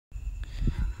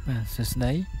សួស្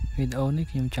តីវីដេអូនេះ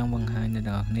ខ្ញុំចង់បង្ហាញ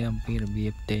ដល់អ្នកនាងអំពីរបៀ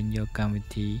បទាញយកកម្មវិ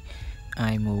ធី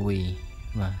iMovie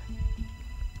បាទ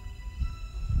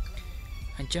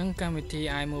អញ្ចឹងកម្មវិធី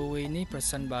iMovie នេះប្រ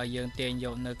សិនបើយើងទាញយ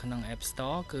កនៅក្នុង App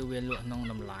Store គឺវាលក់ក្នុង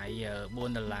តម្លៃ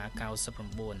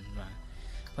$4.99 បាទ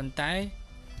ប៉ុន្តែ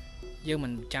យើងមិ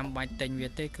នចាំបាច់ទិញវា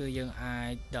ទេគឺយើងអា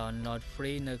ច download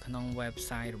free នៅក្នុង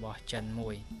website របស់ចិនមួ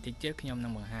យតិចទៀតខ្ញុំនឹ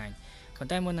ងបង្ហាញប៉ុន្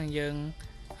តែមុននឹងយើង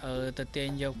ទៅទាញ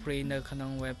យក free នៅក្នុ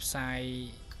ង website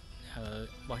រ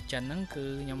បស់ចិនហ្នឹងគឺ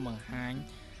ខ្ញុំបង្ហាញ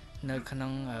នៅក្នុ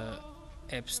ង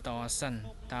App Store សិន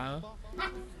តើ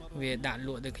វាដាក់ល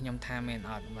ក់ដូចខ្ញុំថាមែន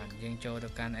អត់បាទយើងចូលទៅ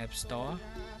កាន់ App Store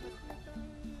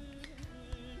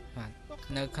បាទ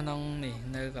នៅក្នុងនេះ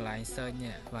នៅកន្លែង search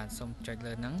នេះបាទសូមចុច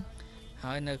លើហ្នឹង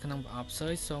ហើយនៅក្នុងប្រអប់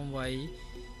search សូមវាយ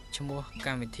ឈ្មោះក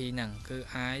ម្មវិធីហ្នឹងគឺ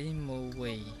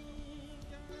iMovie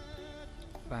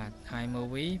បាទ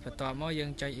iMovie បន្ទាប់មកយើ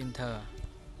ងចុច enter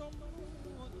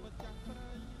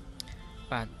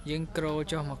បាទយើង scroll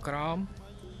ចុះមកក្រោម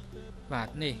បាទ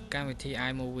នេះកម្មវិធី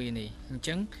iMovie នេះអញ្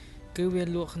ចឹងគឺវា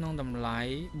លក់ក្នុងតម្លៃ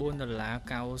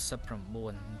$4.99 អ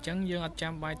ញ្ចឹងយើងអត់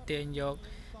ចាំបាច់ទាញយក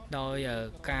ដោយ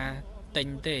ការទិញ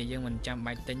ទេយើងមិនចាំ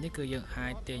បាច់ទិញទេគឺយើងអា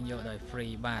ចទាញយកដោយ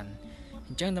free បានអ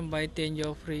ញ្ចឹងដើម្បីទាញយ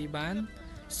ក free បាន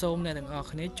សូមអ្នកទាំងអស់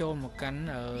គ្នាចូលមកកាន់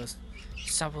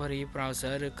Safari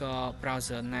browser ឬក៏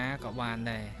browser ណាក៏បាន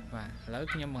ដែរបាទឥឡូវ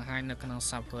ខ្ញុំបង្ហាញនៅក្នុង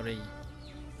Safari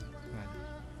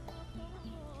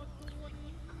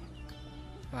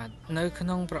បាទនៅក្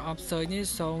នុងប្រអប់ search នេះ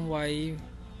សូមវាយ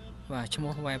បាទឈ្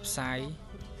មោះ website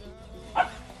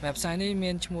នេះ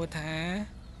មានឈ្មោះថា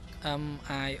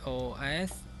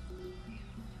mios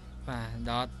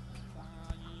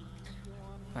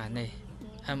បាទនេះ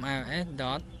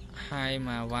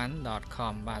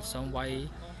mios.haimawan.com បាទសូមវាយ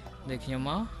ដូចខ្ញុំ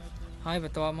មកហើយប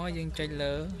ន្ទាប់មកយើងចុច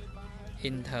លើ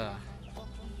enter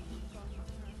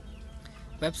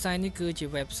website នេះគឺជា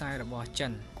website របស់ចិ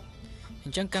នអ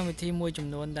ញ្ចឹងកម្មវិធីមួយចំ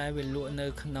នួនដែលវាលក់នៅ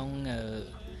ក្នុង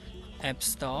App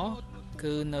Store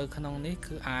គឺនៅក្នុងនេះ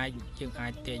គឺយើងអា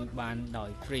ចទាញបានដោ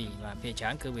យ free បាទភាគច្រើ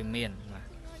នគឺវាមាន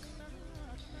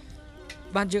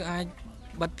បាទយើងអាច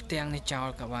បិទផ្ទាំងនេះចោល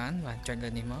ក៏បានបាទចុចលើ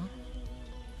នេះមក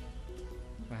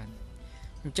បាទ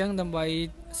អញ្ចឹងដើម្បី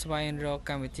ស្វែងរក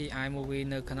កម្មវិធី iMovie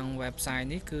នៅក្នុង website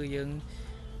នេះគឺយើង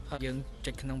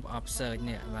ចុចក្នុងប្រអប់ search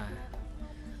នេះបាទ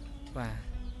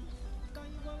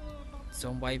សូ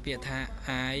មវាយពាក្យថា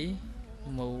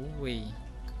iMovie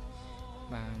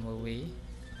បាទ movie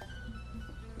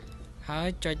ហើយ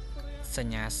ចុចស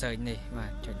ញ្ញា search នេះបា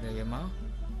ទចុចលើវាមក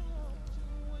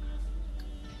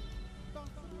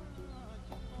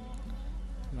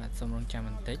បាទសូមរងចាំប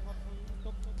ន្តិច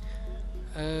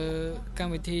កម្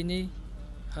មវិធីនេះ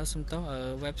សំទោស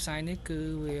website នេះគឺ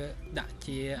វាដាក់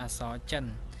ជាអក្សរចិនអ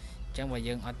ញ្ចឹងបើ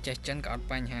យើងអត់ចេះចិនក៏អត់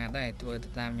បញ្ហាដែរធ្វើទៅ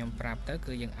តាមខ្ញុំប្រាប់ទៅ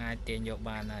គឺយើងអាចទាញយក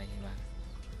បានហើយ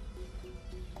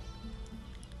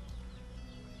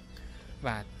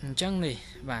បាទអញ្ចឹងនេះ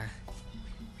បាទ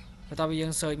បន្ទាប់ពីយើ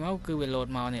ង search មកគឺវា load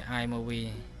មកនេះ iMovie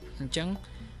អញ្ចឹង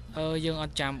យើងអ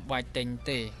ត់ចាំបាច់ទិញ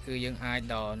ទេគឺយើងអាច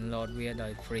download វាដោ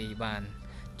យ free បាន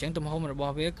អញ្ចឹងទំហំរប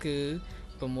ស់វាគឺ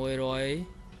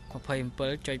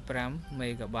627.5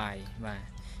 MB បាទ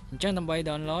អញ្ចឹងដើម្បី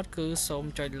download គឺសូម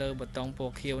ចុចលើប៊ូតុងព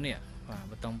ណ៌ខៀវនេះបាទ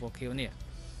ប៊ូតុងពណ៌ខៀវនេះ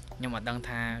ខ្ញុំអត់ដឹង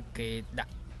ថាគេដា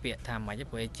ក់ពាក្យថាម៉េចទេ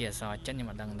ព្រោះជាអក្សរចិនខ្ញុំ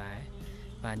អត់ដឹងដែរ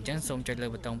បាទអញ្ចឹងសូមចុចលើ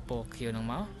ប៊ូតុងពណ៌ខៀវហ្នឹង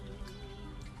មក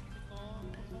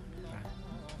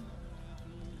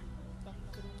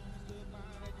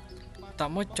ត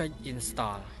មកចុច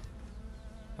install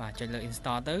បាទចុចលើ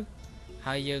install ទៅ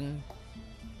ហើយយើង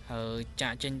ចា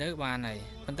ក់ចេញទៅបានហើយ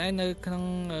ប៉ុន្តែនៅក្នុង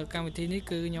កម្មវិធីនេះ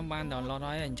គឺខ្ញុំបាន download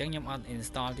ហើយអញ្ចឹងខ្ញុំអត់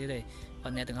install ទៀតទេបើ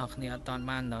អ្នកទាំងអស់គ្នាអត់ទាន់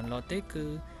បាន download ទេគឺ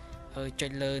ចុ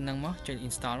ចលើហ្នឹងមកចុច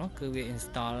install មកគឺវា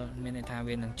install មានន័យថា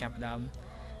វានឹងចាប់ដើម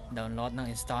download និង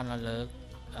install នៅលើ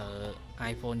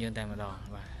iPhone យើងតែម្ដង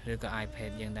បាទឬក៏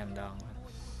iPad យើងតែម្ដង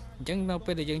អញ្ចឹងនៅ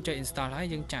ពេលដែលយើងចុច install ហើយ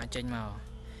យើងចាក់ចេញមក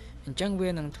អញ្ចឹងវា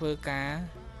នឹងធ្វើការ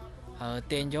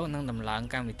ទាញយកនិងដំឡើង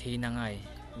កម្មវិធីហ្នឹងហើយ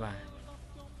បាទ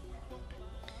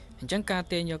អញ្ចឹងការ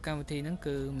ទាញយកកម្មវិធីហ្នឹង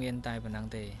គឺមានតែប៉ុណ្្នឹង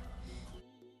ទេ